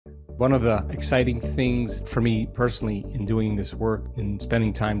One of the exciting things for me personally in doing this work and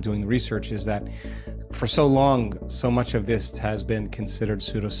spending time doing the research is that for so long, so much of this has been considered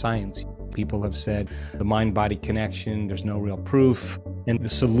pseudoscience. People have said the mind-body connection, there's no real proof. And the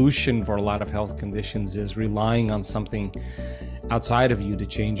solution for a lot of health conditions is relying on something outside of you to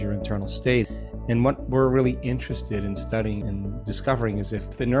change your internal state. And what we're really interested in studying and discovering is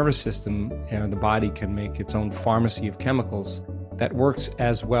if the nervous system and the body can make its own pharmacy of chemicals that works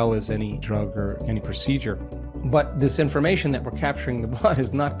as well as any drug or any procedure. But this information that we're capturing in the blood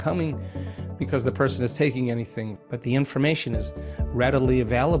is not coming because the person is taking anything, but the information is readily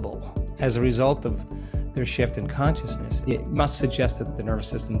available as a result of their shift in consciousness. It must suggest that the nervous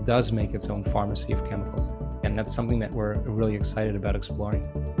system does make its own pharmacy of chemicals. And that's something that we're really excited about exploring.